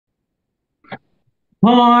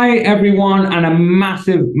Hi, everyone, and a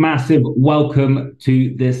massive, massive welcome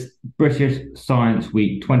to this British Science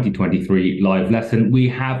Week 2023 live lesson. We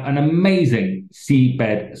have an amazing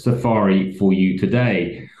seabed safari for you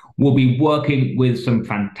today. We'll be working with some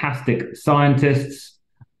fantastic scientists,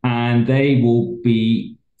 and they will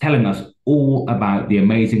be telling us all about the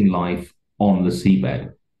amazing life on the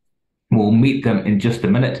seabed. We'll meet them in just a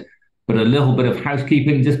minute, but a little bit of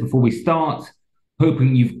housekeeping just before we start.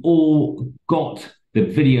 Hoping you've all got the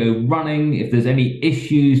video running. If there's any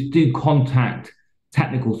issues, do contact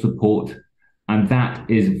technical support, and that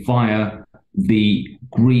is via the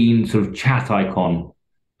green sort of chat icon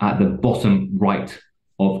at the bottom right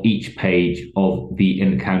of each page of the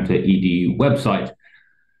Encounter EDU website.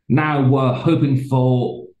 Now we're hoping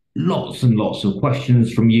for lots and lots of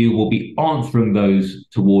questions from you. We'll be answering those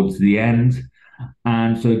towards the end.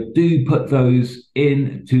 And so do put those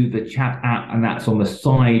into the chat app, and that's on the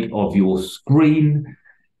side of your screen.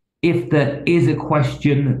 If there is a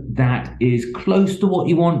question that is close to what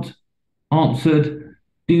you want answered,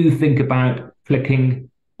 do think about clicking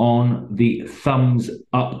on the thumbs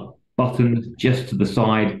up button just to the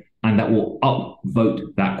side, and that will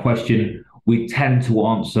upvote that question. We tend to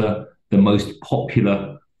answer the most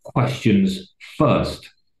popular questions first.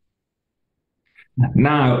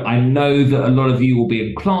 Now, I know that a lot of you will be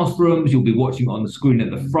in classrooms, you'll be watching on the screen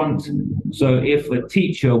at the front. So if a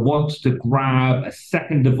teacher wants to grab a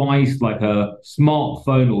second device like a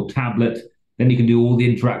smartphone or tablet, then you can do all the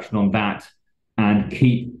interaction on that and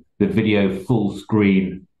keep the video full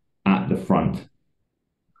screen at the front.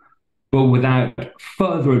 But without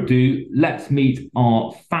further ado, let's meet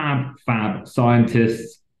our fab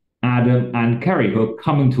scientists, Adam and Ceri, who are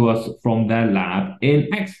coming to us from their lab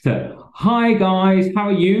in Exeter. Hi, guys. How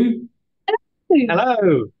are you?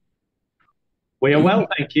 Hello. We are well,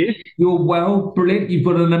 thank you. You're well, brilliant. You've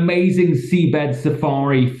got an amazing seabed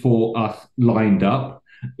safari for us lined up.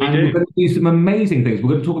 We And we're do. going to do some amazing things. We're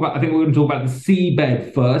going to talk about, I think we're going to talk about the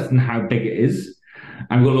seabed first and how big it is.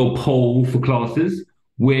 And we've got a little poll for classes.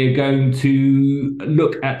 We're going to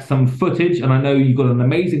look at some footage. And I know you've got an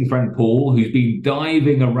amazing friend, Paul, who's been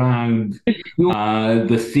diving around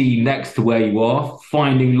the sea next to where you are,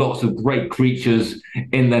 finding lots of great creatures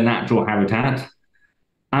in their natural habitat.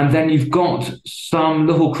 And then you've got some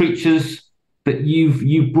little creatures that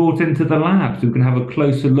you've brought into the lab, so we can have a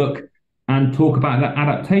closer look and talk about the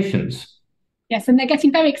adaptations. Yes, and they're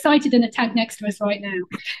getting very excited in a tag next to us right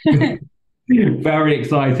now. Very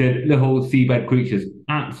excited, little seabed creatures,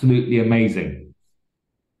 absolutely amazing.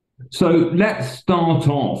 So let's start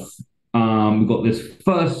off. We've got this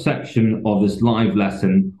first section of this live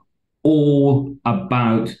lesson all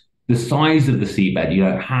about the size of the seabed. You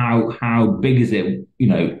know, how big is it? You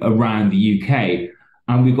know, around the UK,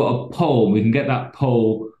 and we've got a poll. We can get that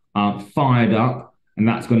poll fired up, and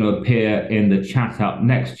that's going to appear in the chat app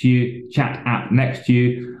next to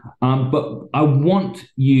you. But I want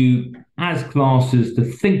you, as classes, to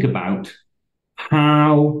think about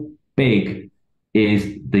how big is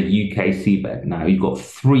the UK seabed. Now, you've got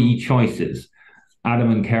three choices.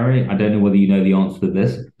 Adam and Ceri, I don't know whether you know the answer to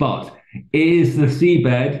this, but is the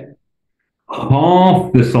seabed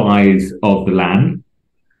half the size of the land?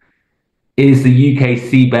 Is the UK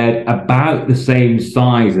seabed about the same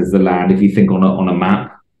size as the land if you think on a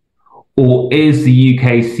map? Or is the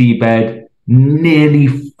UK seabed nearly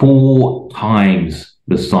four times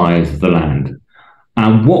the size of the land?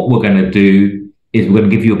 And what we're going to do is we're going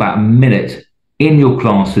to give you about a minute in your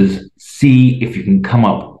classes, see if you can come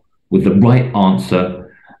up with the right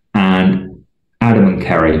answer. And Adam and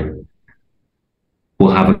Ceri will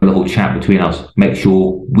have a little chat between us, make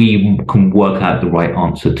sure we can work out the right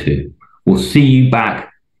answer too. We'll see you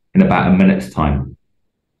back in about a minute's time.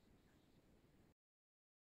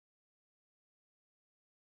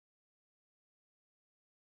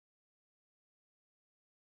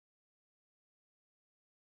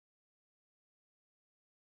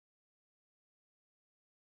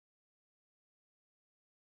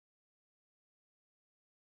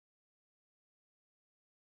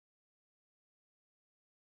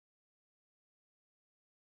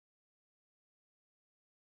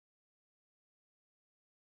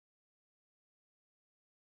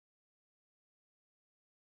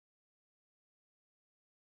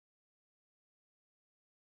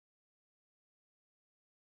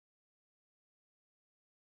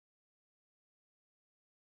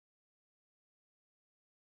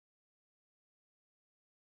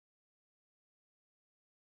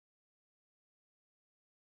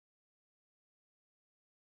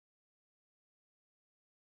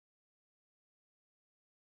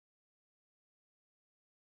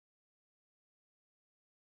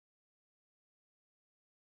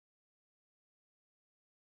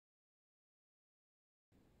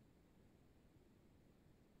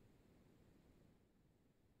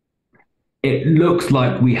 it looks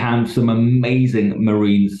like we have some amazing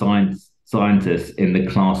marine scientists in the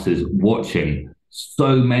classes watching.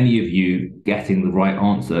 So many of you getting the right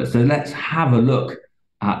answer. So let's have a look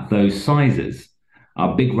at those sizes.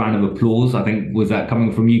 A big round of applause. I think, was that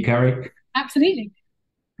coming from you, Ceri? Absolutely.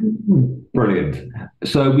 Brilliant.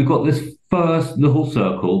 So we've got this first little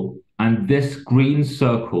circle, and this green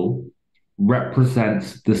circle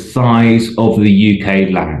represents the size of the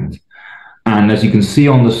UK land. And as you can see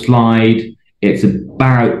on the slide, it's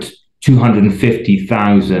about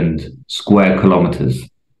 250,000 square kilometers.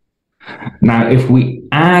 Now, if we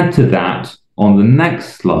add to that on the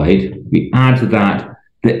next slide, we add to that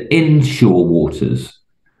the inshore waters.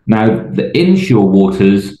 Now, the inshore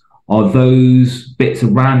waters are those bits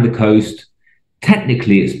around the coast.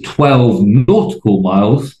 Technically, it's 12 nautical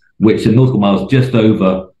miles, which a nautical mile is just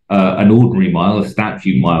over an ordinary mile, a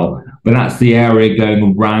statute mile, but that's the area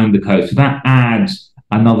going around the coast. So that adds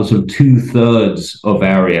another sort of 2/3 of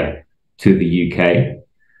area to the UK.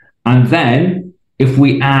 And then if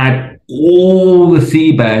we add all the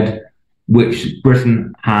seabed which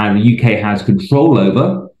Britain and the UK has control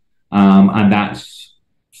over, and that's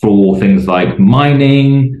for things like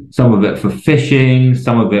mining, some of it for fishing,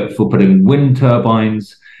 some of it for putting wind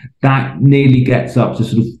turbines, that nearly gets up to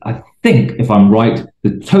sort of, I think, if I'm right,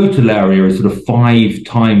 the total area is sort of 5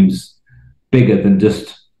 times bigger than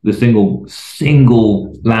just the single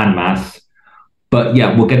landmass. But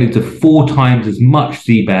yeah, we're getting to 4 times as much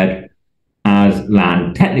seabed as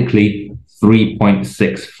land, technically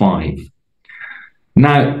 3.65.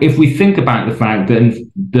 Now, if we think about the fact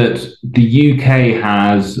that the UK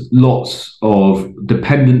has lots of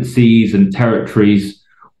dependencies and territories,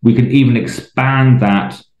 we can even expand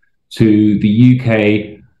that to the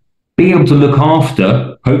UK being able to look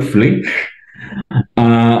after, hopefully,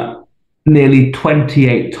 nearly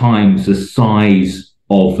 28 times the size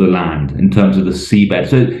of the land in terms of the seabed.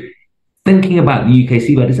 So thinking about the UK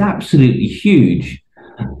seabed is absolutely huge.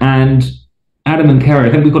 And Adam and Ceri,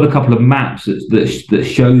 I think we've got a couple of maps that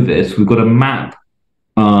show this. We've got a map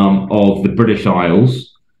of the British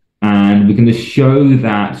Isles, and we can just show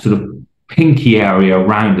that sort of pinky area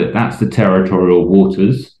around it. That's the territorial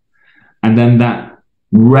waters. And then that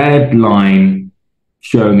red line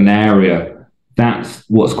showing an area, that's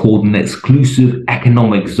what's called an exclusive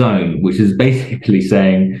economic zone, which is basically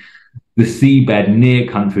saying the seabed near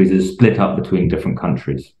countries is split up between different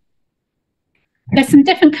countries. There's some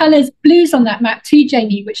different colours, blues on that map too,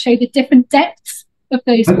 Jamie, which show the different depths of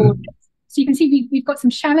those borders. So you can see we've got some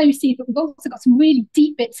shallow sea, but we've also got some really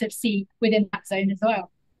deep bits of sea within that zone as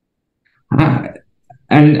well.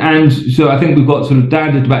 And so I think we've got sort of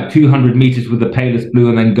down to about 200 meters with the palest blue,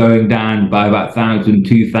 and then going down by about 1,000,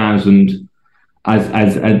 2,000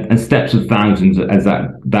 as steps of thousands as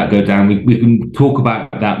that go down. We can talk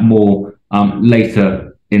about that more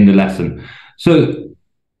later in the lesson. So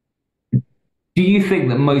do you think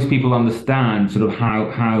that most people understand sort of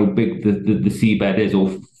how big the seabed is, or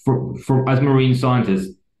for as marine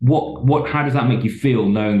scientists, how does that make you feel,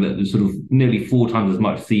 knowing that there's sort of nearly 4 times as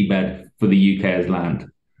much seabed for the UK as land?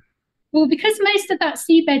 Well, because most of that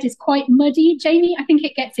seabed is quite muddy, Jamie, I think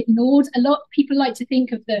it gets ignored a lot. People like to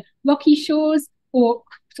think of the rocky shores or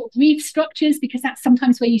sort of reef structures because that's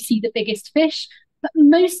sometimes where you see the biggest fish. But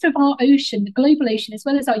most of our ocean, the global ocean, as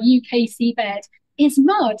well as our UK seabed, is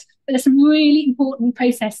mud. But there's some really important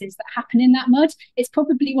processes that happen in that mud. It's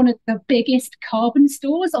probably one of the biggest carbon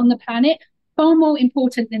stores on the planet, far more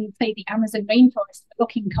important than, say, the Amazon rainforest for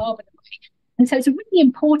locking carbon away. And so it's a really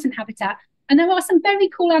important habitat. And there are some very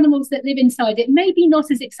cool animals that live inside it. Maybe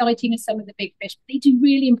not as exciting as some of the big fish, but they do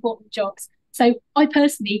really important jobs. So I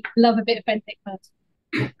personally love a bit of benthic mud.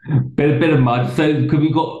 Bit of mud. So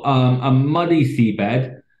we've got a muddy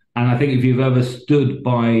seabed. And I think if you've ever stood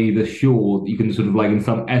by the shore, you can sort of, like in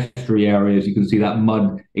some estuary areas, you can see that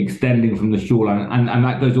mud extending from the shoreline, and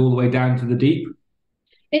that goes all the way down to the deep.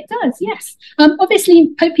 It does, yes. Obviously,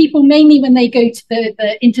 people mainly when they go to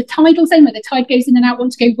the intertidal zone where the tide goes in and out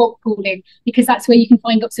want to go rock pooling, because that's where you can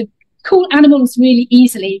find lots of cool animals really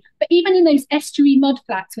easily. But even in those estuary mud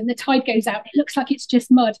flats, when the tide goes out, it looks like it's just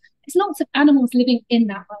mud. There's lots of animals living in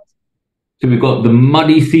that mud. So we've got the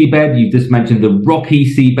muddy seabed. You've just mentioned the rocky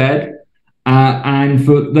seabed. And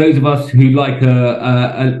for those of us who like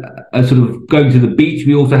a sort of going to the beach,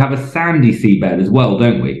 we also have a sandy seabed as well,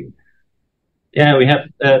 don't we? Yeah, we have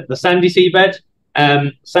the sandy seabed.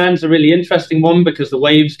 Sand's a really interesting one because the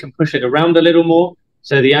waves can push it around a little more.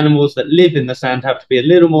 So the animals that live in the sand have to be a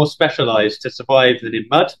little more specialized to survive than in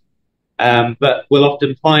mud. But we'll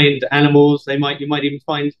often find animals. You might even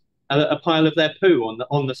find a pile of their poo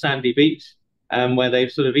on the sandy beach, where they've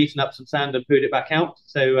sort of eaten up some sand and pooed it back out.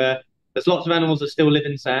 So There's lots of animals that still live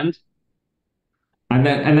in sand. And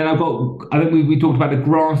then I think we talked about the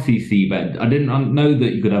grassy seabed. I didn't know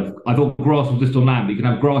that you could have, I thought grass was just on land, but you can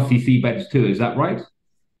have grassy seabeds too. Is that right?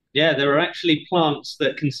 Yeah, there are actually plants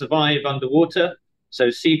that can survive underwater. So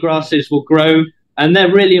seagrasses will grow, and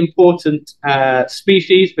they're really important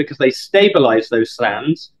species because they stabilize those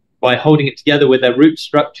sands by holding it together with their root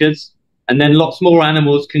structures. And then lots more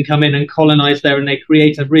animals can come in and colonize there, and they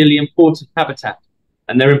create a really important habitat.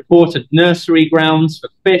 And they're important nursery grounds for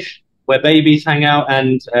fish, where babies hang out,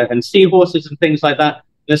 and seahorses and things like that.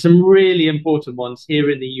 There's some really important ones here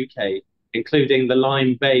in the UK, including the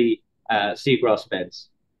Lyme Bay seagrass beds.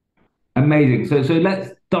 Amazing. So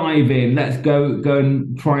let's dive in. Let's go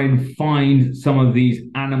and try and find some of these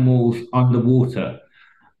animals underwater.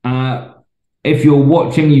 If you're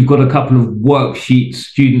watching, you've got a couple of worksheets,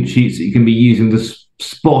 student sheets that you can be using to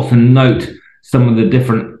spot and note some of the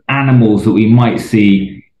different animals that we might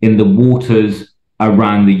see in the waters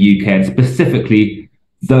around the UK, and specifically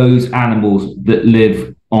those animals that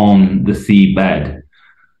live on the seabed.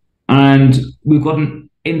 And we've got an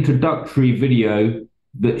introductory video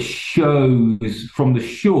that shows from the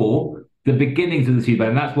shore the beginnings of the seabed,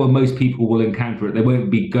 and that's where most people will encounter it. They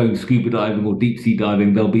won't be going scuba diving or deep sea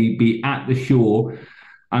diving. They'll be at the shore,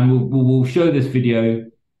 and we'll show this video.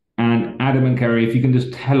 And Adam and Ceri, if you can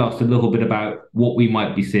just tell us a little bit about what we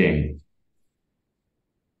might be seeing.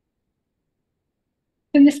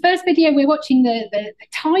 In this first video, we're watching the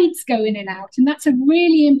tides go in and out, and that's a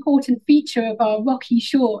really important feature of our rocky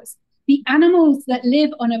shores. The animals that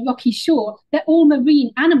live on a rocky shore, they're all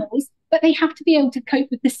marine animals, but they have to be able to cope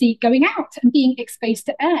with the sea going out and being exposed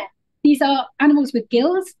to air. These are animals with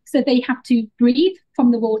gills, so they have to breathe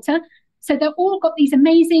from the water. So they've all got these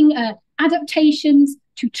amazing adaptations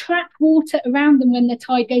to trap water around them when the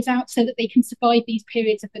tide goes out so that they can survive these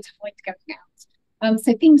periods of the tide going out.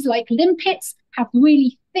 So things like limpets have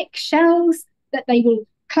really thick shells that they will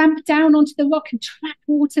clamp down onto the rock and trap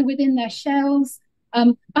water within their shells.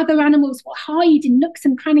 Other animals will hide in nooks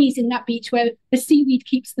and crannies in that beach where the seaweed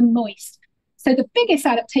keeps them moist. So the biggest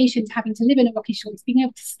adaptation to having to live in a rocky shore is being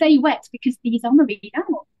able to stay wet, because these are marine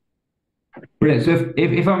animals. Brilliant. So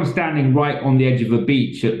if I'm standing right on the edge of a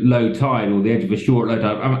beach at low tide, or the edge of a shore at low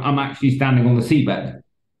tide, I'm actually standing on the seabed.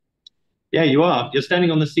 Yeah, you are. You're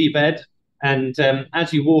standing on the seabed, and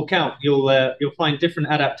as you walk out, you'll find different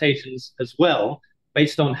adaptations as well,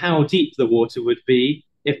 based on how deep the water would be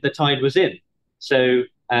if the tide was in. So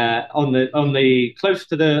on the close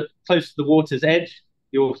to the water's edge,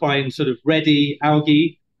 you'll find sort of reddy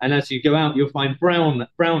algae, and as you go out, you'll find brown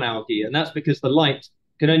algae, and that's because the light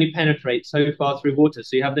can only penetrate so far through water.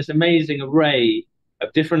 So you have this amazing array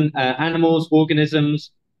of different animals,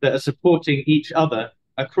 organisms that are supporting each other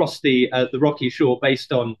across the rocky shore,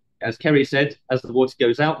 based on, as Ceri said, as the water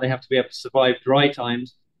goes out, they have to be able to survive dry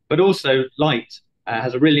times, but also light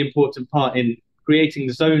has a really important part in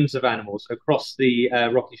creating zones of animals across the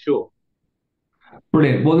rocky shore.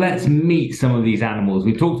 Brilliant. Well, let's meet some of these animals.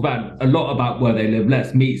 We've talked about a lot about where they live.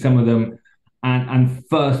 Let's meet some of them. And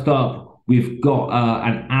first up, we've got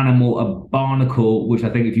an animal, a barnacle, which I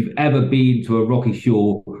think if you've ever been to a rocky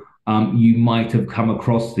shore, you might have come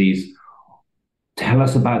across these. Tell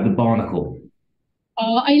us about the barnacle.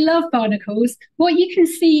 Oh, I love barnacles. What you can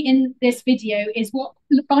see in this video is what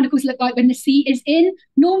barnacles look like when the sea is in.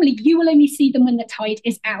 Normally, you will only see them when the tide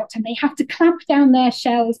is out, and they have to clamp down their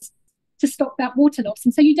shells to stop that water loss.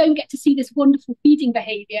 And so you don't get to see this wonderful feeding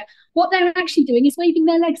behavior. What they're actually doing is waving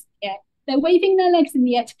their legs in the air. They're waving their legs in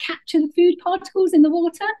the air to capture the food particles in the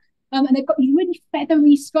water. And they've got these really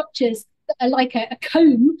feathery structures that are like a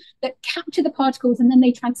comb that capture the particles, and then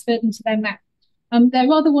they transfer them to their mouth. They're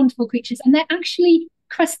rather wonderful creatures, and they're actually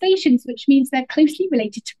crustaceans, which means they're closely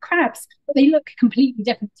related to crabs, but they look completely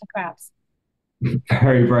different to crabs.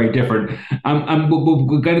 Very, very different. And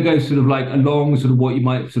we're going to go sort of like along sort of what you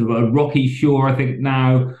might sort of a rocky shore, I think,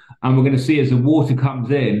 now, and we're going to see as the water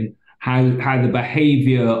comes in how the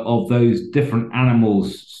behavior of those different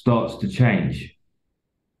animals starts to change.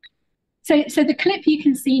 So the clip you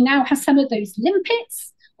can see now has some of those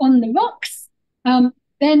limpets on the rocks.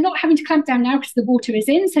 They're not having to clamp down now because the water is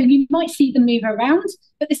in, so you might see them move around.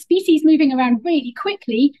 But the species moving around really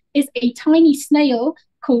quickly is a tiny snail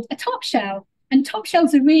called a topshell. And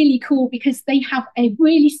topshells are really cool because they have a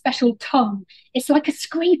really special tongue. It's like a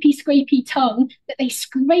scrapey tongue that they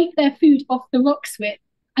scrape their food off the rocks with.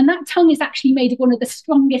 And that tongue is actually made of one of the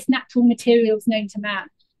strongest natural materials known to man.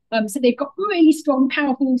 So they've got really strong,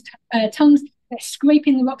 powerful tongues they're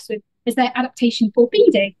scraping the rocks with as their adaptation for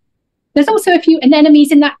feeding. There's also a few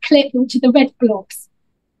anemones in that clip, which are the red blobs.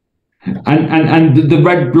 And the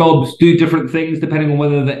red blobs do different things depending on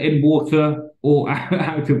whether they're in water or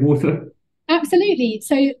out of water? Absolutely.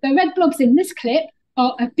 So the red blobs in this clip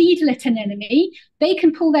are a beadlet anemone. They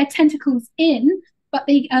can pull their tentacles in, but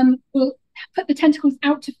they will put the tentacles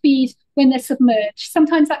out to feed when they're submerged.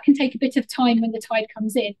 Sometimes that can take a bit of time when the tide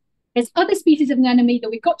comes in. There's other species of anemone that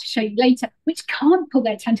we've got to show you later which can't pull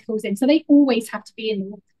their tentacles in, so they always have to be in the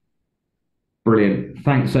water. Brilliant.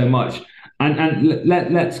 Thanks so much. And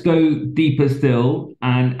let's go deeper still.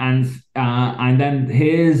 And then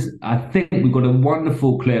here's, I think we've got a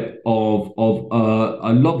wonderful clip of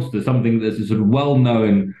a lobster, something that's a sort of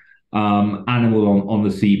well-known animal on the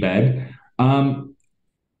seabed.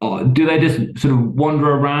 Do they just sort of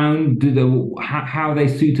wander around? How are they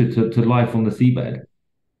suited to life on the seabed?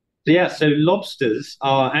 Yeah, so lobsters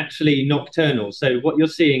are actually nocturnal. So what you're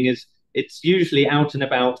seeing is it's usually out and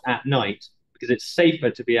about at night because it's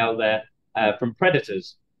safer to be out there from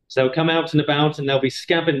predators. So they'll come out and about and they'll be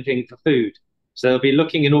scavenging for food. So they'll be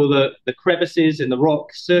looking in all the crevices in the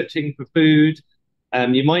rock, searching for food.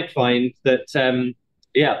 You might find that,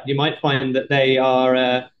 they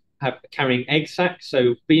are carrying egg sacs.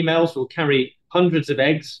 So females will carry hundreds of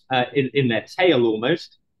eggs in their tail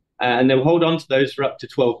almost. And they'll hold on to those for up to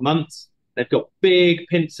 12 months. They've got big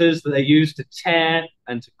pincers that they use to tear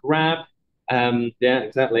and to grab. Yeah,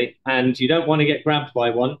 exactly. And you don't want to get grabbed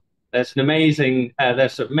by one. There's some amazing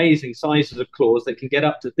sizes of claws that can get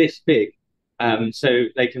up to this big. So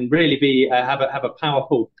they can really be have a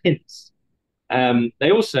powerful pinch.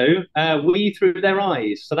 They also wee through their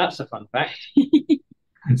eyes. So that's a fun fact.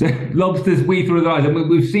 So lobsters wee through their eyes. And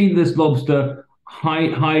we've seen this lobster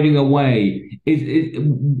hiding away.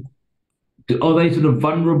 Are they sort of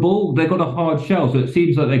vulnerable? They've got a hard shell, so it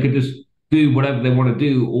seems like they could just do whatever they want to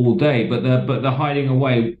do all day, but they're hiding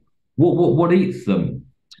away. What eats them?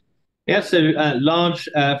 Yeah, so large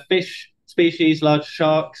fish species, large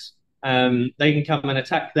sharks, they can come and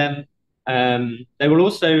attack them. They will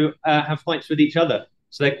also have fights with each other,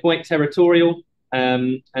 so they're quite territorial.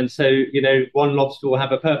 And so, one lobster will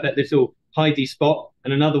have a perfect little hidey spot,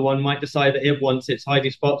 and another one might decide that it wants its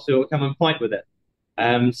hidey spot, so it will come and fight with it.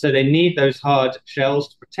 So they need those hard shells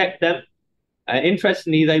to protect them.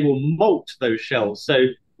 Interestingly, they will molt those shells. So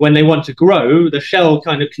when they want to grow, the shell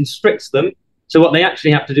kind of constricts them. So what they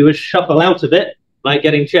actually have to do is shuffle out of it, like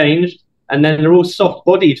getting changed, and then they're all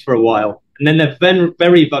soft-bodied for a while. And then they're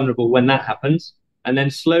very vulnerable when that happens. And then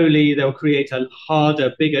slowly they'll create a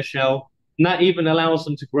harder, bigger shell. And that even allows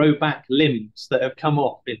them to grow back limbs that have come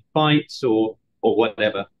off in fights or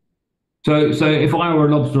whatever. So if I were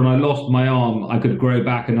a lobster and I lost my arm, I could grow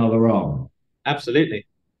back another arm? Absolutely.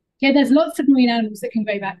 Yeah, there's lots of marine animals that can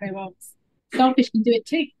grow back their arms. Starfish can do it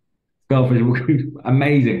too. Starfish,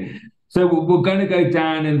 amazing. So we're going to go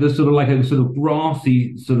down in the sort of like a sort of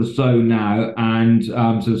grassy sort of zone now, and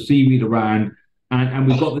sort of seaweed around, and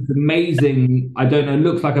we've got this amazing, I don't know,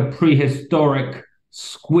 looks like a prehistoric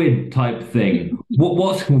squid type thing.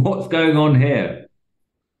 What's going on here?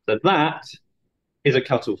 So that is a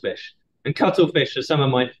cuttlefish. And cuttlefish are some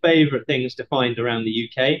of my favorite things to find around the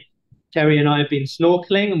UK. Ceri and I have been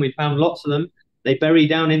snorkeling and we found lots of them. They bury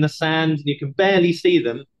down in the sand and you can barely see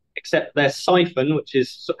them except their siphon, which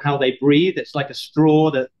is how they breathe. It's like a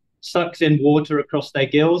straw that sucks in water across their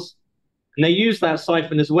gills. And they use that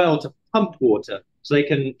siphon as well to pump water. So they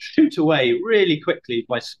can shoot away really quickly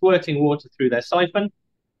by squirting water through their siphon.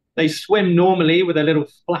 They swim normally with a little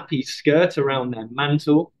flappy skirt around their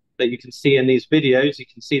mantle that you can see in these videos. You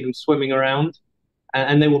can see them swimming around,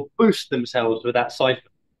 and they will boost themselves with that siphon.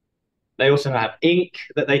 They also have ink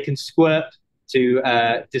that they can squirt to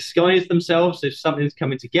disguise themselves if something's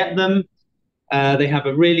coming to get them. They have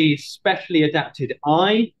a really specially adapted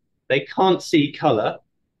eye. They can't see color,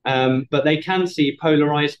 but they can see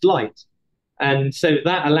polarized light. And so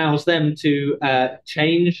that allows them to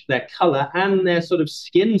change their color and their sort of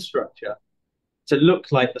skin structure to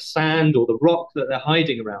look like the sand or the rock that they're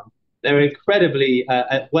hiding around. They're incredibly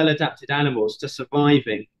well-adapted animals to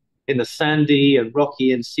surviving in the sandy and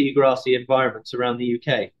rocky and seagrassy environments around the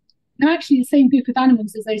UK. They're actually the same group of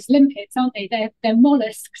animals as those limpets, aren't they? They're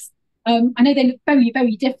mollusks. I know they look very,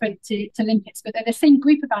 very different to limpets, but they're the same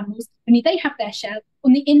group of animals, only they have their shell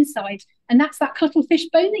on the inside. And that's that cuttlefish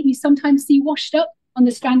bone that you sometimes see washed up on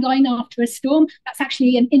the strand line after a storm. That's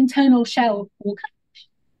actually an internal shell for cuttlefish.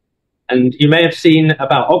 And you may have seen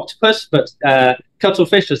about octopus, but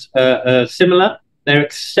cuttlefish are similar. They're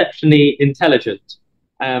exceptionally intelligent.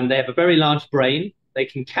 They have a very large brain. They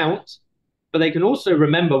can count, but they can also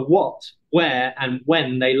remember what, where, and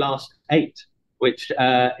when they last ate, which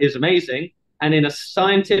is amazing. And in a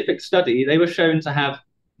scientific study, they were shown to have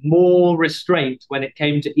more restraint when it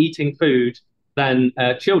came to eating food than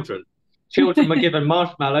children. Children were given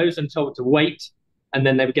marshmallows and told to wait, and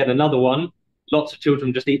then they would get another one. Lots of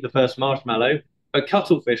children just eat the first marshmallow. But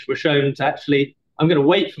cuttlefish were shown to actually, I'm going to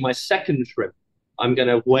wait for my second shrimp. I'm going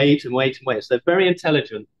to wait and wait and wait. So they're very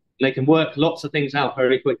intelligent, and they can work lots of things out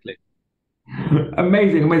very quickly.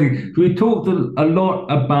 Amazing, amazing. We talked a lot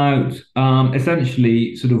about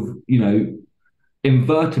essentially sort of,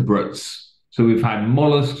 invertebrates. So we've had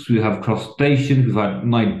mollusks, we have crustaceans, we've had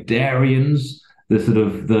cnidarians, the sort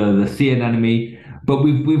of the sea anemone, but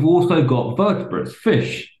we've also got vertebrates,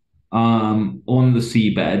 fish, on the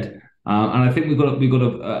seabed, and I think we've got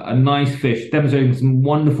a nice fish demonstrating some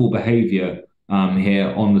wonderful behaviour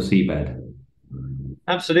here on the seabed.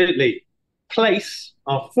 Absolutely. Plaice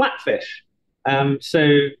are flatfish.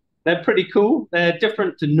 So they're pretty cool. They're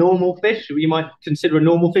different to normal fish. You might consider a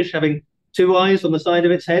normal fish having two eyes on the side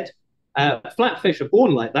of its head. Flatfish are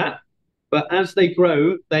born like that, but as they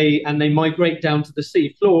grow, they migrate down to the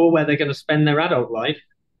sea floor where they're going to spend their adult life.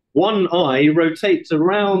 One eye rotates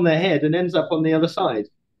around their head and ends up on the other side.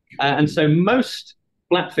 And so most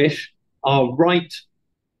flatfish are right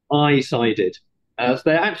eye-sided. So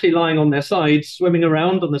they're actually lying on their sides, swimming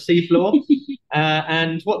around on the seafloor.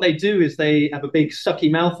 And what they do is they have a big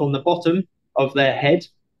sucky mouth on the bottom of their head,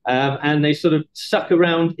 and they sort of suck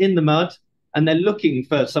around in the mud, and they're looking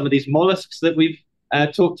for some of these mollusks that we've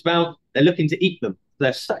talked about. They're looking to eat them.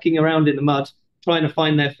 They're sucking around in the mud, trying to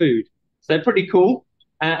find their food. So they're pretty cool.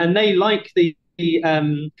 And they, like the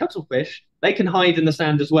cuttlefish, they can hide in the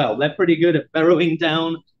sand as well. They're pretty good at burrowing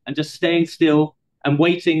down and just staying still and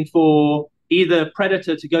waiting for either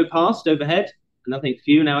predator to go past overhead, and I think,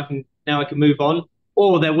 phew, now I can move on,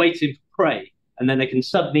 or they're waiting for prey, and then they can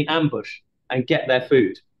suddenly ambush and get their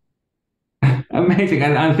food. Amazing,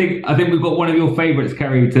 and I think we've got one of your favourites,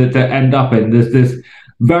 Ceri, to end up in. There's this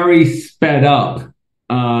very sped up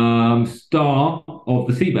star of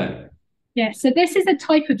the seabed. Yeah, so this is a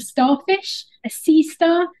type of starfish, a sea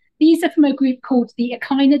star. These are from a group called the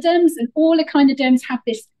echinoderms, and all echinoderms have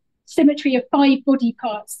this symmetry of 5 body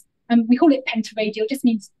parts. We call it pentaradial, just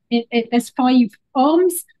means there's 5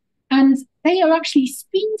 arms, and they are actually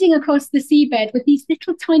speeding across the seabed with these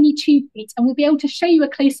little tiny tube feet, and we'll be able to show you a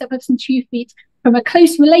close-up of some tube feet from a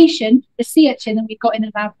close relation, the sea urchin, that we've got in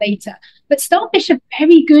the lab later. But starfish are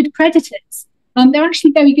very good predators. They're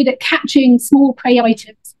actually very good at capturing small prey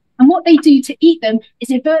items, and what they do to eat them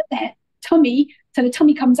is invert their tummy, so the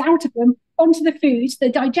tummy comes out of them onto the food. They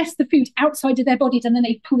digest the food outside of their bodies, and then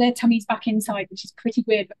they pull their tummies back inside, which is pretty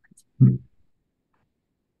weird.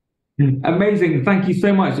 Amazing. Thank you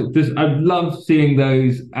so much. I love seeing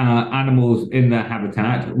those animals in their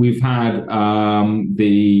habitat. We've had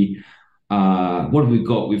what have we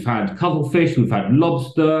got? We've had cuttlefish, we've had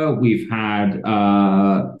lobster, we've had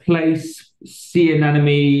plaice, sea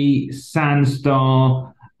anemone, sand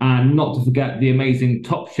star, and not to forget the amazing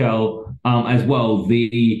top shell as well.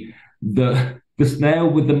 The snail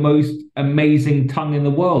with the most amazing tongue in the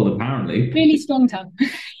world, apparently. Really strong tongue.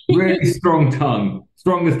 Really strong tongue.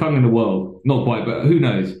 Strongest tongue in the world. Not quite, but who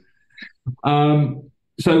knows?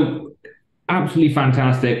 So absolutely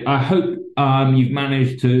fantastic. I hope you've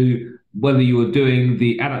managed to, whether you were doing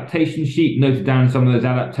the adaptation sheet, noted down some of those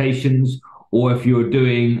adaptations, or if you're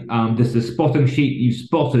doing just a spotting sheet, you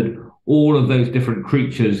spotted all of those different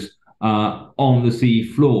creatures on the sea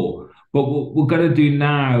floor. But what we're going to do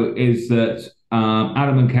now is that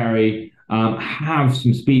Adam and Ceri have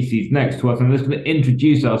some species next to us, and they're just going to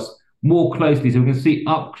introduce us more closely so we can see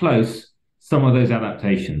up close some of those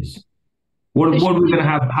adaptations. What are we going to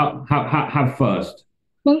have first?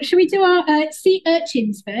 Well, should we do our sea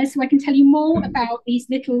urchins first, so I can tell you more about these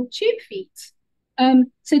little tube feet?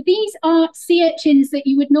 So these are sea urchins that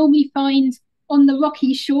you would normally find on the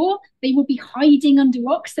rocky shore. They will be hiding under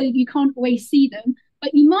rocks, so you can't always see them.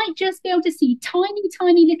 But you might just be able to see tiny,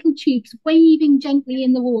 tiny little tubes waving gently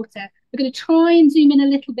in the water. We're going to try and zoom in a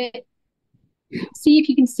little bit. See if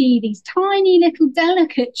you can see these tiny little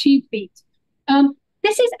delicate tube feet.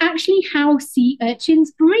 This is actually how sea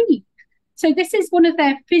urchins breathe. So this is one of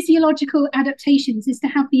their physiological adaptations, is to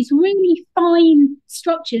have these really fine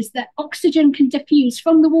structures that oxygen can diffuse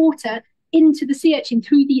from the water into the sea urchin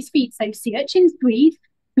through these feet. So sea urchins breathe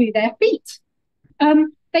through their feet.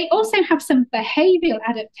 They also have some behavioural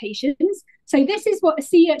adaptations. So this is what a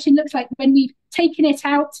sea urchin looks like when we've taken it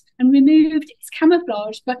out and removed its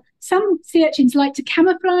camouflage. But some sea urchins like to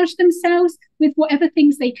camouflage themselves with whatever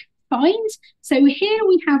things they find. So here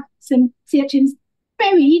we have some sea urchins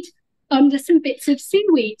buried under some bits of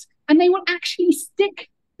seaweed, and they will actually stick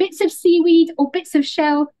bits of seaweed or bits of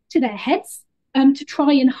shell to their heads, to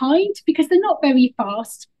try and hide because they're not very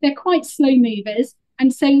fast. They're quite slow movers.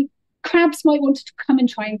 And so crabs might want to come and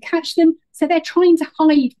try and catch them. So they're trying to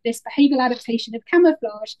hide this behavioral adaptation of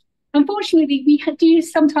camouflage. Unfortunately, we do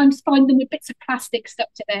sometimes find them with bits of plastic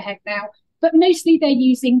stuck to their head now, but mostly they're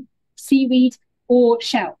using seaweed or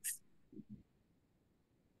shells.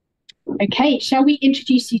 Okay, shall we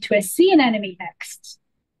introduce you to a sea anemone next?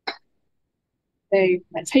 So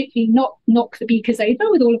let's hopefully not knock the beakers over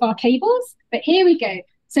with all of our cables, but here we go.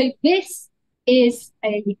 So this is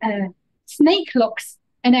a snake locks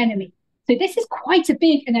anemone. So this is quite a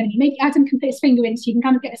big anemone. Maybe Adam can put his finger in so you can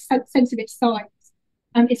kind of get a sense of its size.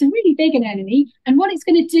 It's a really big anemone, and what it's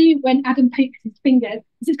going to do when Adam pokes his finger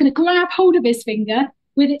is it's going to grab hold of his finger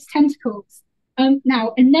with its tentacles.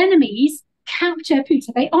 Now, anemones capture food,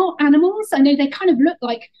 so they are animals. I know they kind of look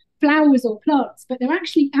like flowers or plants, but they're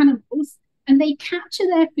actually animals, and they capture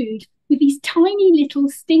their food with these tiny little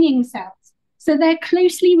stinging cells. So they're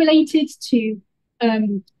closely related to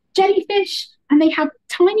jellyfish, and they have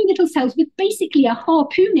tiny little cells with basically a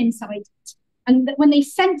harpoon inside it. And when they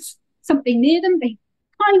sense something near them, they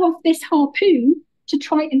fire off this harpoon to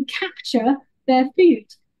try and capture their food.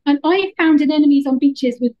 And I found anemones on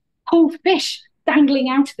beaches with whole fish dangling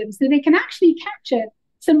out of them, so they can actually capture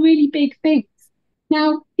some really big things.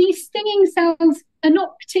 Now, these stinging cells are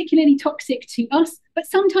not particularly toxic to us, but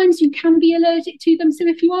sometimes you can be allergic to them. So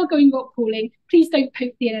if you are going rock crawling, please don't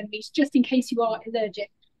poke the anemones, just in case you are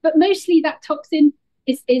allergic. But mostly that toxin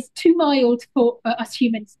is too mild for us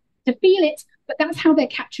humans to feel it, but that's how they're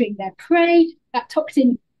capturing their prey. That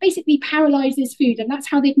toxin basically paralyzes food, and that's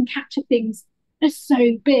how they can capture things that are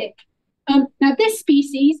so big. Now, this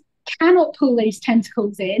species cannot pull those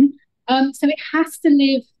tentacles in, so it has to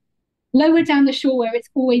live lower down the shore where it's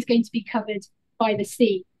always going to be covered by the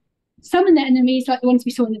sea. Some anemones, like the ones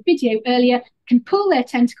we saw in the video earlier, can pull their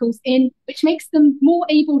tentacles in, which makes them more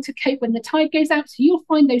able to cope when the tide goes out. So you'll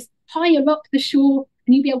find those higher up the shore,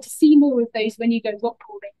 and you'll be able to see more of those when you go rock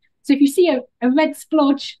crawling. So if you see a red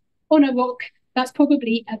splodge on a rock, that's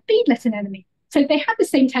probably a beadlet anemone. So they have the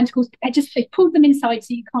same tentacles, but they pulled them inside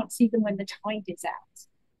so you can't see them when the tide is out.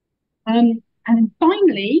 And then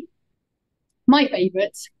finally, my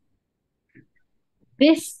favourite,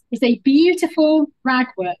 this is a beautiful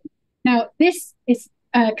ragworm. Now, this is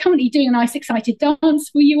currently doing a nice excited dance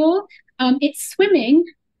for you all. It's swimming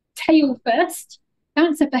tail first.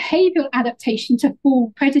 That's a behavioural adaptation to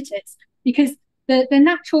fall predators, because the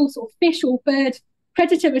natural sort of fish or bird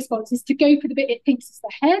predator response is to go for the bit it thinks is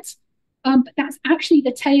the head, but that's actually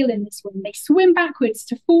the tail in this one. They swim backwards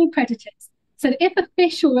to fall predators. So if a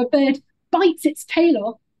fish or a bird bites its tail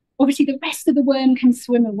off, obviously the rest of the worm can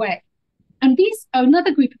swim away. And these are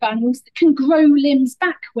another group of animals that can grow limbs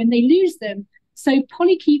back when they lose them. So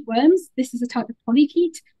polychaete worms, this is a type of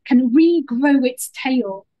polychaete, can regrow its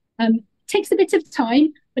tail. Takes a bit of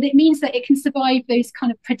time, but it means that it can survive those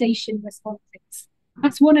kind of predation responses.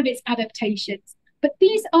 That's one of its adaptations. But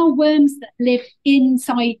these are worms that live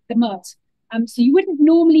inside the mud. So you wouldn't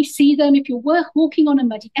normally see them if you're walking on a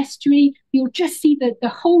muddy estuary. You'll just see the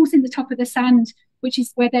holes in the top of the sand, which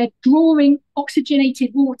is where they're drawing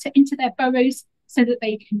oxygenated water into their burrows so that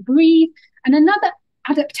they can breathe. And another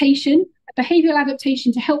adaptation, a behavioural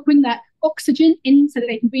adaptation to help bring that oxygen in so that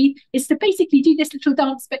they can breathe, is to basically do this little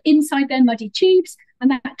dance, but inside their muddy tubes,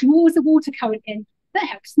 and that draws the water current in that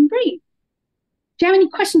helps them breathe. Do you have any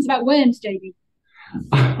questions about worms, Jamie?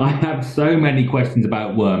 I have so many questions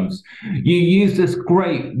about worms. You use this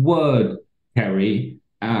great word, Ceri,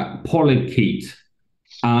 polychaete.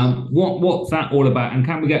 What's that all about? And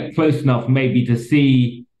can we get close enough maybe to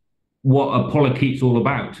see what a polychaete's all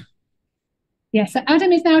about? Yeah, so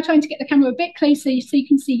Adam is now trying to get the camera a bit closer so you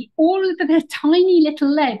can see all of the tiny little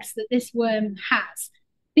legs that this worm has.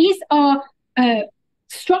 These are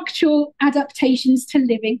structural adaptations to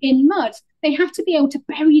living in mud. They have to be able to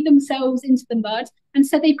bury themselves into the mud. And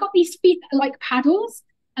so they've got these feet that are like paddles,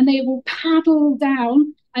 and they will paddle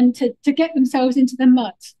down and to get themselves into the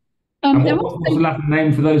mud. And what's the Latin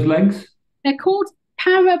name for those legs? They're called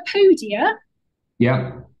parapodia.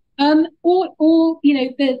 Yeah. Or you know,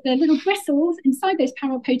 the little bristles inside those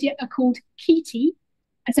parapodia are called chaetae.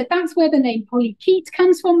 And so that's where the name polychaete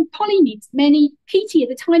comes from. Poly means many. Chaetae are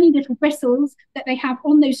the tiny little bristles that they have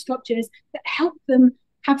on those structures that help them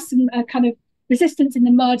have some kind of resistance in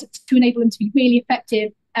the mud to enable them to be really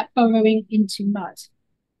effective at burrowing into mud.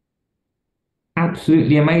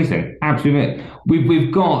 Absolutely amazing. Absolutely.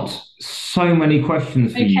 We've got so many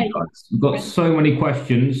questions for you guys. We've got so many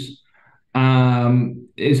questions.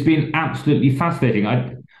 It's been absolutely fascinating.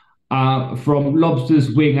 from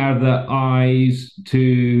lobsters weighing out of their eyes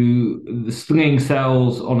to the stinging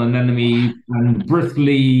cells on anemones and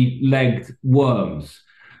bristly-legged worms.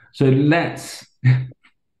 So there's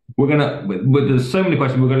so many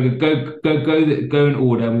questions. We're gonna go in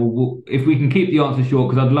order, and if we can keep the answers short,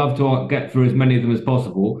 because I'd love to get through as many of them as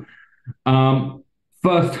possible.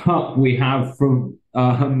 First up, we have from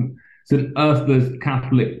St. Ursula's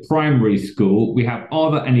Catholic Primary School. We have,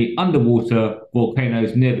 are there any underwater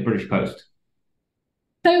volcanoes near the British coast?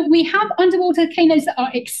 So we have underwater volcanoes that are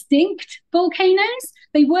extinct volcanoes.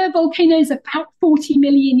 They were volcanoes about 40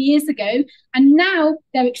 million years ago, and now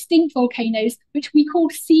they're extinct volcanoes, which we call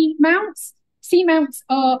seamounts. Seamounts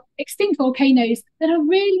are extinct volcanoes that are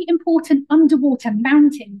really important underwater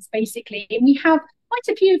mountains, basically. And we have quite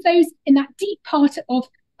a few of those in that deep part of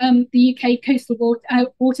the UK coastal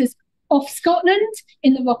waters off Scotland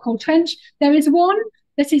in the Rockall Trench. There is one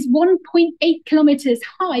that is 1.8 kilometres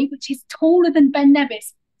high, which is taller than Ben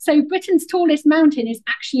Nevis. So Britain's tallest mountain is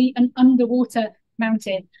actually an underwater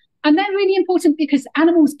mountain. And they're really important because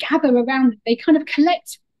animals gather around them. They kind of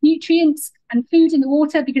collect nutrients and food in the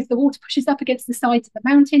water because the water pushes up against the sides of the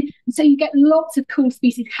mountain. And so you get lots of cool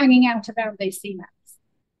species hanging out around those seamounts.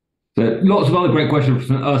 So lots of other great questions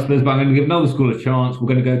from Ursula's, but I'm going to give another school a chance. We're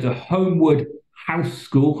going to go to Homewood House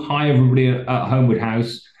School. Hi, everybody at Homewood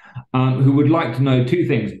House, who would like to know two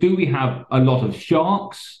things. Do we have a lot of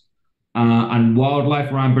sharks and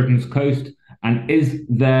wildlife around Britain's coast? And is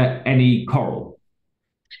there any coral?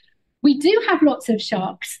 We do have lots of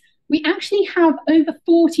sharks. We actually have over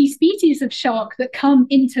 40 species of shark that come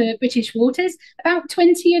into British waters. About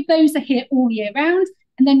 20 of those are here all year round.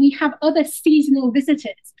 And then we have other seasonal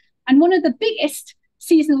visitors. And one of the biggest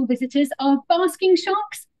seasonal visitors are basking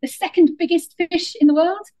sharks, the second biggest fish in the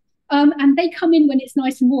world. And they come in when it's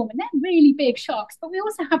nice and warm. And they're really big sharks. But we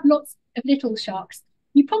also have lots of little sharks.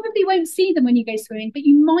 You probably won't see them when you go swimming, but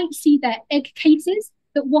you might see their egg cases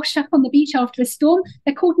that wash up on the beach after a storm.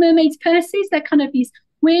 They're called mermaids' purses. They're kind of these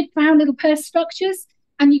weird brown little purse structures.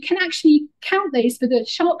 And you can actually count those for the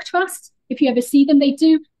Shark Trust. If you ever see them, they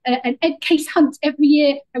do an egg case hunt every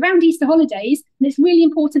year around Easter holidays. And it's really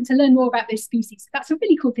important to learn more about those species. So that's a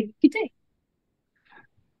really cool thing you could do.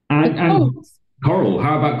 And coral,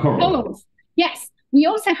 how about coral? Corals, yes. We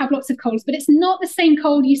also have lots of corals, but it's not the same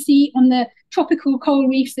coral you see on the tropical coral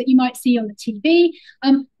reefs that you might see on the TV.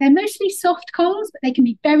 They're mostly soft corals, but they can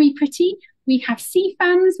be very pretty. We have sea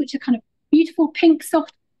fans, which are kind of beautiful pink,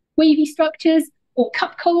 soft, wavy structures, or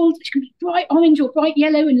cup corals, which can be bright orange or bright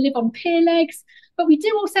yellow and live on pier legs. But we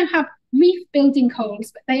do also have reef-building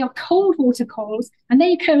corals, but they are cold water corals, and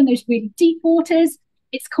they occur in those really deep waters.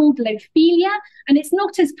 It's called Lophelia, and it's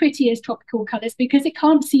not as pretty as tropical colours because it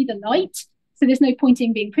can't see the light. So there's no point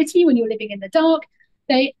in being pretty when you're living in the dark.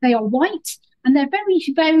 They are white, and they're very,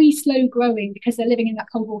 very slow growing because they're living in that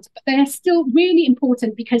cold water. But they're still really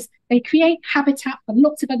important because they create habitat for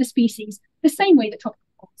lots of other species, the same way that tropical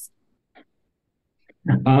corals.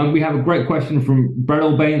 We have a great question from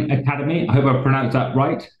Breadalbane Academy. I hope I pronounced that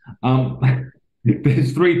right.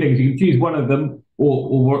 There's three things. You can choose one of them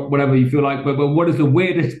or whatever you feel like. But what is the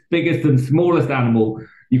weirdest, biggest, and smallest animal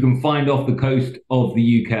you can find off the coast of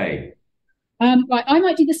the UK? Right, I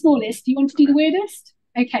might do the smallest. Do you want to do the weirdest?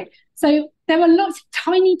 Okay, so there are lots of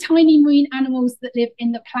tiny, tiny marine animals that live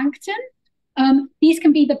in the plankton. These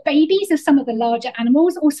can be the babies of some of the larger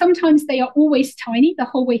animals, or sometimes they are always tiny the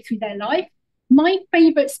whole way through their life. My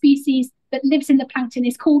favourite species that lives in the plankton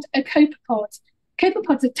is called a copepod.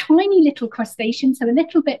 Copepods are tiny little crustaceans, so a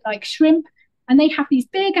little bit like shrimp, and they have these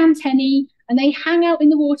big antennae, and they hang out in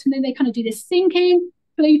the water, and then they kind of do this sinking,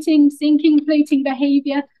 floating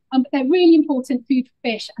behaviour. But they're really important food for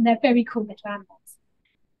fish, and they're very cool little animals.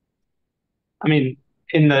 I mean,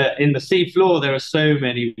 in the sea floor, there are so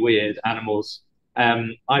many weird animals.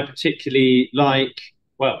 I particularly like,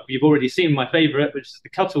 well, you've already seen my favourite, which is the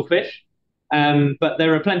cuttlefish. But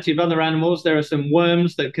there are plenty of other animals. There are some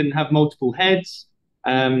worms that can have multiple heads.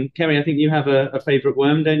 Ceri, I think you have a favourite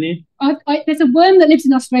worm, don't you? There's a worm that lives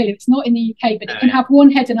in Australia. It's not in the UK, but it can have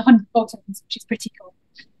one head and 100 bottoms, which is pretty cool.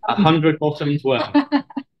 100 bottoms worm.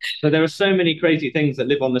 So there are so many crazy things that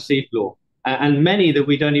live on the seafloor, and many that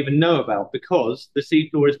we don't even know about because the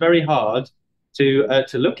seafloor is very hard to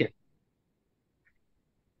look at.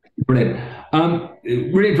 Brilliant.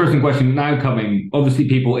 Really interesting question now coming. Obviously,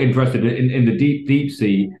 people interested in the deep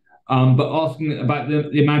sea, but asking about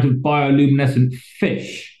the amount of bioluminescent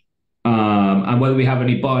fish and whether we have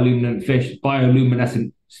any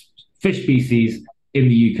bioluminescent fish species in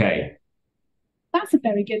the UK. that's a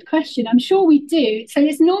very good question. I'm sure we do. So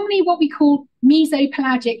it's normally what we call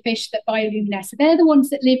mesopelagic fish that bioluminesce. So they're the ones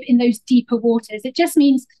that live in those deeper waters. It just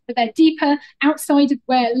means that they're deeper outside of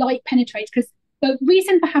where light penetrates, because the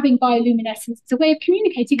reason for having bioluminescence is a way of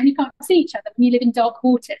communicating when you can't see each other, when you live in dark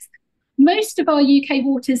waters. Most of our UK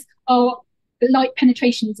waters are light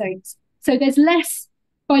penetration zones. So there's less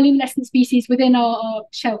bioluminescent species within our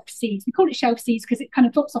shelf seas. We call it shelf seas because it kind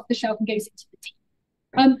of drops off the shelf and goes into the deep.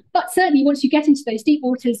 But certainly once you get into those deep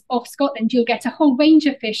waters off Scotland, you'll get a whole range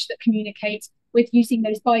of fish that communicate with using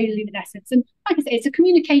those bioluminescence. And like I say, it's a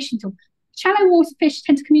communication tool. Shallow water fish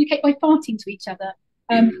tend to communicate by farting to each other.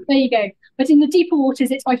 There you go. But in the deeper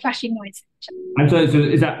waters, it's by flashing lights. And so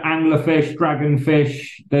is that anglerfish,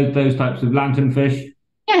 dragonfish, those types of lanternfish?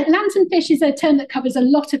 Yeah, lanternfish is a term that covers a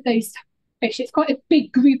lot of those fish. It's quite a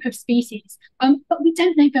big group of species, but we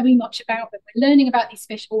don't know very much about them. We're learning about these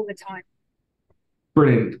fish all the time.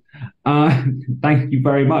 Brilliant. Thank you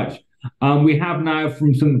very much. We have now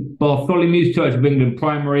from St Bartholomew's Church of England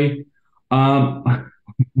Primary.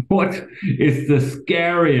 What is the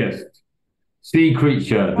scariest sea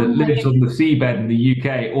creature that lives on the seabed in the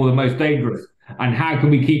UK, or the most dangerous? And how can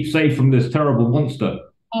we keep safe from this terrible monster?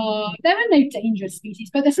 There are no dangerous species,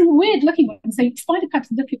 but there's some weird looking ones. So spider crabs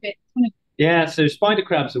look a bit. Yeah, so spider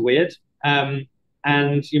crabs are weird.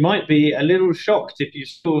 And you might be a little shocked if you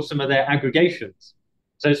saw some of their aggregations.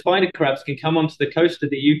 So spider crabs can come onto the coast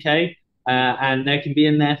of the UK, and there can be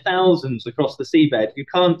in their thousands across the seabed. You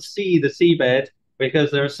can't see the seabed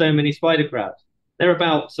because there are so many spider crabs. They're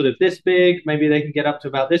about sort of this big. Maybe they can get up to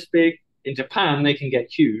about this big. In Japan, they can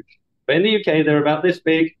get huge. But in the UK, they're about this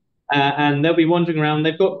big, and they'll be wandering around.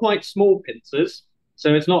 They've got quite small pincers,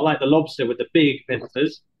 so it's not like the lobster with the big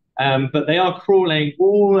pincers. But they are crawling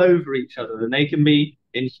all over each other, and they can be,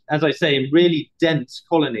 as I say, in really dense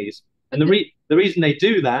colonies. And the reason they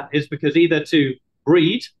do that is because either to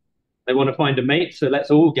breed, they want to find a mate, so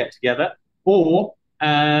let's all get together, or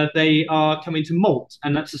they are coming to molt.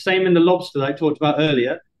 And that's the same in the lobster that I talked about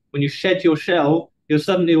earlier. When you shed your shell, you're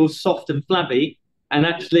suddenly all soft and flabby, and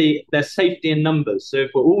actually there's safety in numbers. So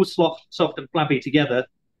if we're all soft and flabby together,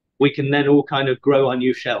 we can then all kind of grow our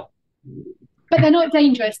new shell. But they're not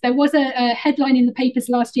dangerous. There was a headline in the papers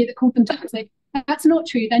last year that called them toxic. That's not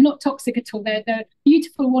true. They're not toxic at all. They're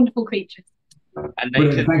beautiful, wonderful creatures. And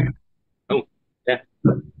they can... Oh, yeah.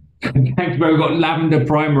 Thank you very much. We've got Lavender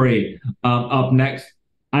Primary up next.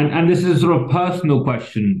 And this is a sort of personal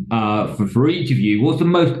question for each of you. What's the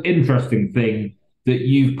most interesting thing that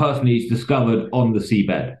you've personally discovered on the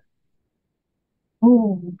seabed?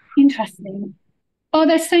 Oh, interesting. Oh,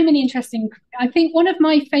 there's so many interesting. I think one of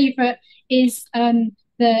my favourite is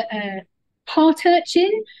the part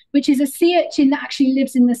urchin, which is a sea urchin that actually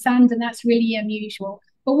lives in the sand, and that's really unusual.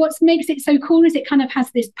 But what makes it so cool is it kind of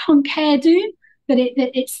has this punk hairdo that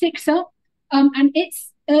it sticks up, and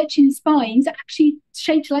its urchin spines are actually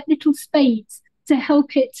shaped like little spades to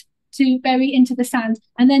help it to bury into the sand.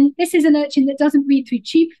 And then this is an urchin that doesn't breathe through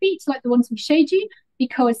tube feet like the ones we showed you,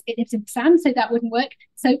 because it lives in the sand, so that wouldn't work.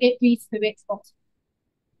 So it breathes through its bottom.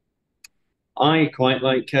 I quite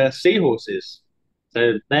like seahorses.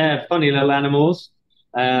 So they're funny little animals.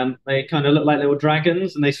 They kind of look like little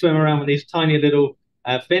dragons, and they swim around with these tiny little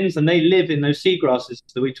fins, and they live in those seagrasses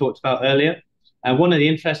that we talked about earlier. One of the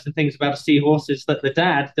interesting things about a seahorse is that the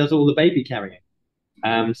dad does all the baby carrying.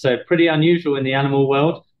 So pretty unusual in the animal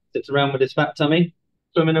world. Sits around with his fat tummy,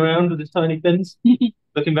 swimming around with his tiny fins,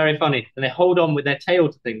 looking very funny. And they hold on with their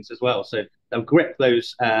tail to things as well. So they'll grip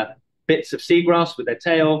those bits of seagrass with their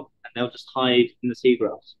tail, and they'll just hide in the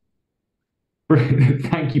seagrass.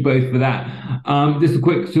 Thank you both for that. Just a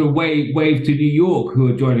quick sort of wave to New York, who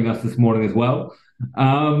are joining us this morning as well.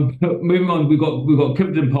 Moving on, we've got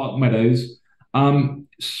Clifton Park Meadows,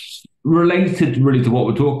 related really to what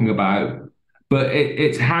we're talking about, but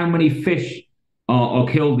it's how many fish are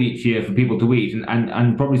killed each year for people to eat,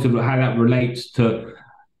 and probably sort of how that relates to.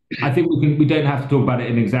 I think we don't have to talk about it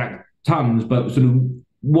in exact tons, but sort of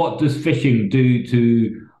what does fishing do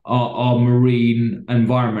to our marine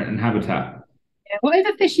environment and habitat? Yeah, well,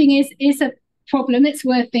 overfishing is a problem that's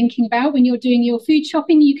worth thinking about when you're doing your food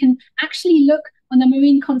shopping. You can actually look on the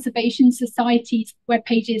Marine Conservation Society's web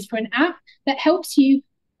pages for an app that helps you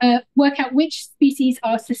work out which species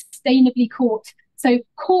are sustainably caught. So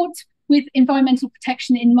caught with environmental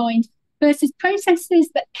protection in mind versus processes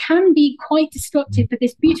that can be quite destructive for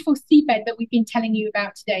this beautiful seabed that we've been telling you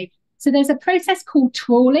about today. So there's a process called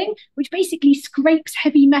trawling, which basically scrapes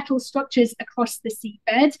heavy metal structures across the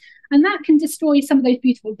seabed, and that can destroy some of those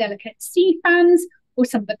beautiful delicate sea fans or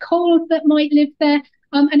some of the corals that might live there,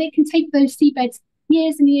 and it can take those seabeds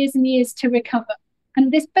years and years and years to recover.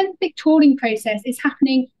 And this benthic trawling process is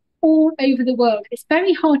happening all over the world. It's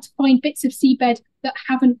very hard to find bits of seabed that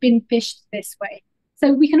haven't been fished this way.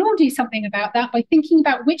 So we can all do something about that by thinking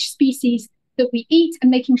about which species that we eat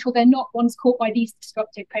and making sure they're not ones caught by these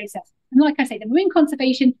destructive processes. And like I say, the Marine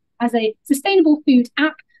Conservation has a sustainable food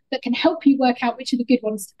app that can help you work out which are the good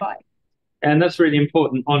ones to buy. And that's really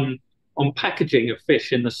important on packaging of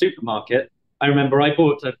fish in the supermarket. I remember I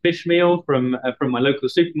bought a fish meal from my local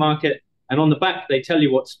supermarket, and on the back they tell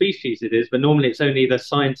you what species it is, but normally it's only the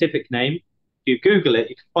scientific name. If you Google it,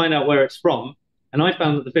 you can find out where it's from. And I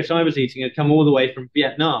found that the fish I was eating had come all the way from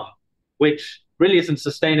Vietnam, which really isn't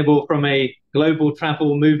sustainable from a global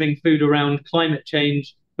travel, moving food around, climate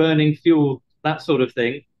change, burning fuel, that sort of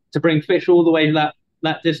thing, to bring fish all the way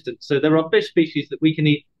that distance. So there are fish species that we can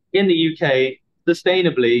eat in the UK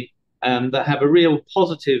sustainably that have a real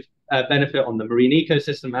positive benefit on the marine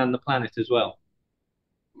ecosystem and the planet as well.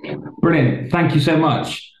 Brilliant. Thank you so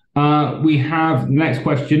much. We have the next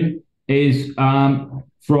question is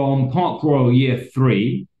from Park Royal Year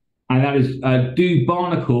 3, and that is, do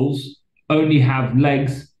barnacles only have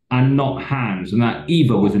legs and not hands? And that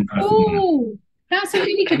Eva was interested in that. Oh, that's a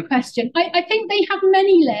really good question. I think they have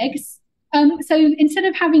many legs. So instead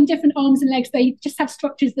of having different arms and legs, they just have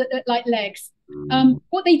structures that look like legs.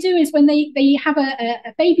 What they do is when they have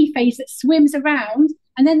a baby phase that swims around,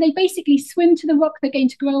 and then they basically swim to the rock they're going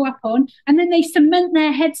to grow up on, and then they cement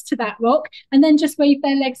their heads to that rock and then just wave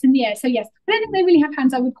their legs in the air. So yes, I don't think they really have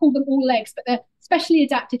hands. I would call them all legs, but they're specially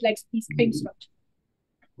adapted legs for these comb structures.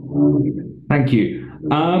 Thank you.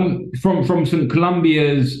 From St.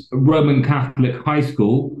 Columbia's Roman Catholic High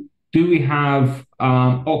School, do we have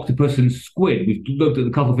octopus and squid? We've looked at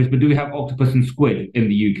the cuttlefish, but do we have octopus and squid in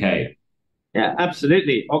the UK? Yeah,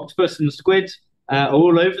 absolutely. Octopus and squid are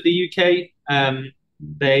all over the UK.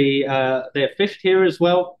 They're fished here as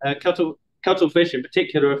well. Cuttlefish in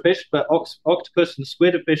particular are fished, but octopus and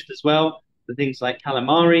squid are fished as well. The things like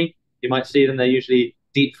calamari, you might see them. They're usually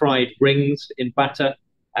deep fried rings in batter.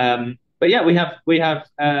 But yeah, we have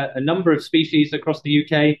a number of species across the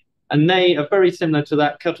UK, and they are very similar to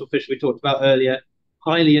that cuttlefish we talked about earlier.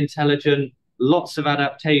 Highly intelligent, lots of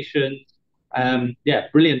adaptations. Yeah,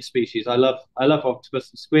 brilliant species. I love octopus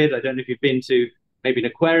and squid. I don't know if you've been to maybe an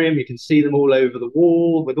aquarium. You can see them all over the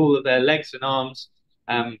wall with all of their legs and arms.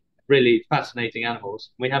 Really fascinating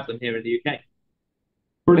animals. We have them here in the UK.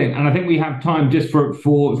 Brilliant. And I think we have time just for 2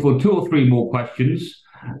 or 3 more questions.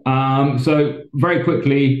 So very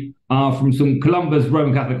quickly, from St. Columba's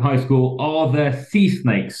Roman Catholic High School, are there sea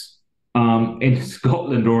snakes in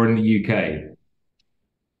Scotland or in the UK?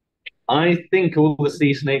 I think all the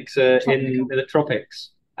sea snakes are in the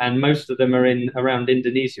tropics, and most of them are around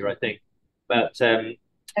Indonesia, I think. But there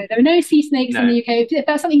are no sea snakes in the UK. If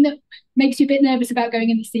that's something that makes you a bit nervous about going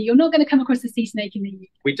in the sea, you're not going to come across a sea snake in the UK.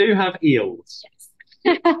 We do have eels.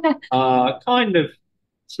 Yes. Kind of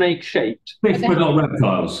snake-shaped. Fish, but not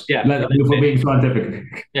reptiles. Yeah. If we're being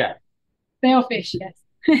scientific. Yeah. They are fish, yes.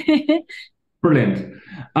 Brilliant.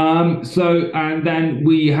 And then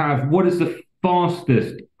we have, what is the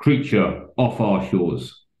fastest creature off our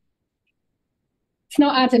shores? It's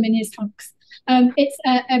not Adam in his trunks. It's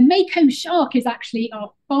a mako shark is actually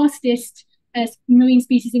our fastest marine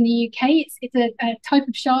species in the UK. It's a type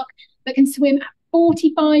of shark that can swim at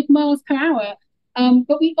 45 miles per hour.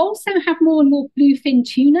 But we also have more and more bluefin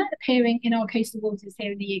tuna appearing in our coastal waters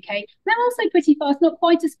here in the UK. They're also pretty fast, not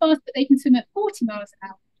quite as fast, but they can swim at 40 miles an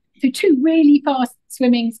hour. So 2 really fast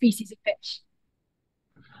swimming species of fish.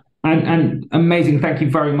 And amazing. Thank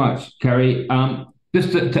you very much, Ceri.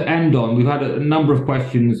 Just to end on, we've had a number of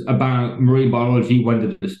questions about marine biology. When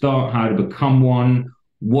did it start? How to become one?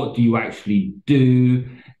 What do you actually do?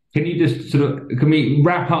 Can you just can we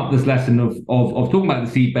wrap up this lesson of talking about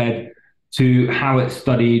the seabed to how it's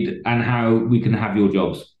studied and how we can have your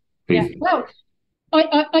jobs, please? Yeah, well,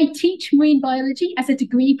 I teach marine biology as a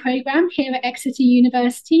degree program here at Exeter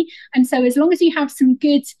University. And so as long as you have some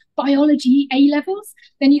good biology A-levels,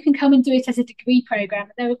 then you can come and do it as a degree program.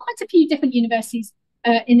 There are quite a few different universities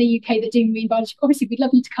in the UK that do marine biology. Obviously, we'd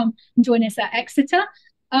love you to come and join us at Exeter.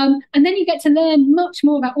 And then you get to learn much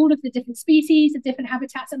more about all of the different species, the different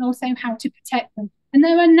habitats, and also how to protect them. And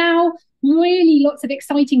there are now really lots of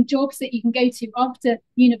exciting jobs that you can go to after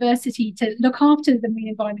university to look after the marine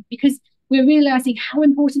environment, because we're realizing how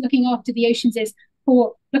important looking after the oceans is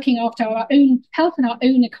for looking after our own health and our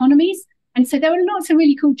own economies. And so there are lots of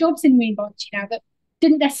really cool jobs in marine biology now that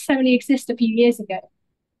didn't necessarily exist a few years ago.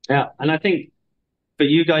 Yeah, and I think for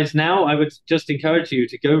you guys now, I would just encourage you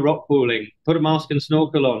to go rock pooling, put a mask and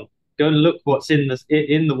snorkel on, go and look what's in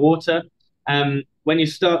the water. when you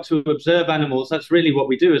start to observe animals, that's really what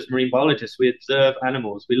we do as marine biologists. We observe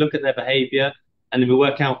animals, we look at their behavior, and then we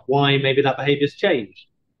work out why maybe that behavior's changed.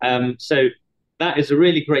 So that is a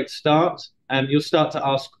really great start. You'll start to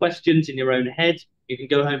ask questions in your own head. You can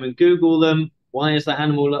go home and Google them. Why does that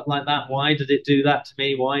animal look like that? Why did it do that to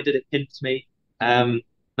me? Why did it pinch me?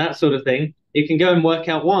 That sort of thing. You can go and work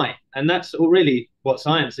out why. And that's really what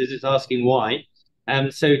science is, it's asking why.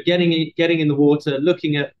 So getting in the water,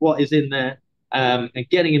 looking at what is in there, and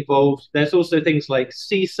getting involved. There's also things like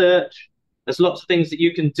sea search. There's lots of things that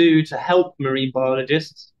you can do to help marine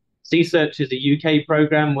biologists. Sea search is a UK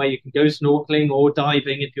program where you can go snorkeling or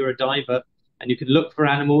diving if you're a diver, and you can look for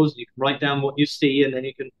animals, you can write down what you see, and then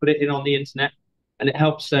you can put it in on the internet, and it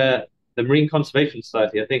helps the Marine Conservation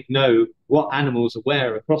Society, I think, know what animals are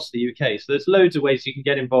where across the UK. So there's loads of ways you can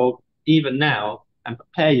get involved even now and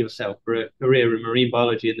prepare yourself for a career in marine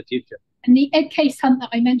biology in the future. And the egg case hunt that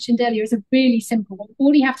I mentioned earlier is a really simple one.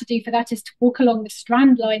 All you have to do for that is to walk along the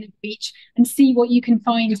strand line of the beach and see what you can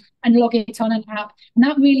find and log it on an app. And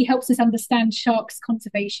that really helps us understand sharks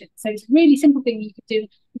conservation. So it's a really simple thing you could do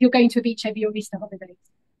if you're going to a beach over your Easter holidays.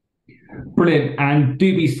 Brilliant. And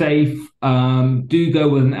do be safe. Do go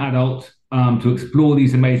with an adult to explore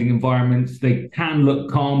these amazing environments. They can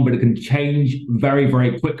look calm, but it can change very,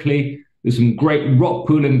 very quickly. There's some great rock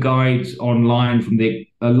pooling guides online from the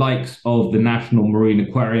likes of the National Marine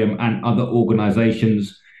Aquarium and other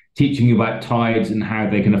organizations teaching you about tides and how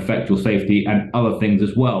they can affect your safety and other things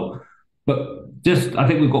as well. But just, I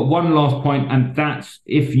think we've got one last point, and that's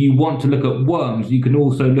if you want to look at worms, you can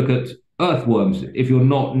also look at earthworms. If you're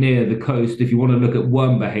not near the coast, if you want to look at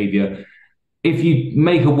worm behavior, if you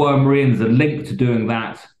make a worm marine, there's a link to doing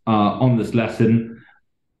that on this lesson.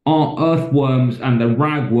 Are earthworms and the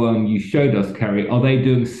ragworm you showed us, Ceri, are they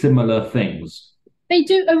doing similar things? They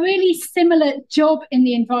do a really similar job in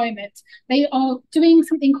the environment. They are doing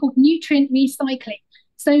something called nutrient recycling.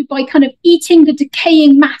 So by kind of eating the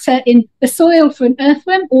decaying matter in the soil for an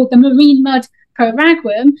earthworm or the marine mud for a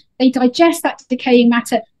ragworm, they digest that decaying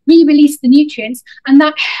matter, re-release the nutrients, and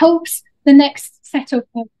that helps the next set of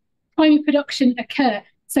primary production occur.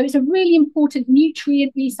 So it's a really important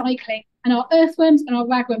nutrient recycling. And our earthworms and our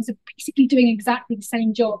ragworms are basically doing exactly the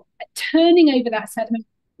same job at turning over that sediment,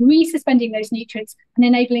 resuspending those nutrients, and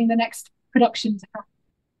enabling the next production to happen.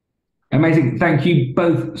 Amazing. Thank you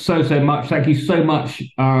both so much. Thank you so much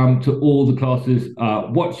to all the classes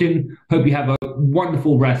watching. Hope you have a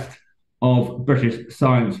wonderful rest of British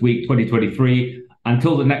Science Week 2023.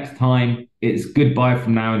 Until the next time, it's goodbye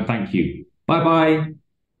from now and thank you. Bye-bye.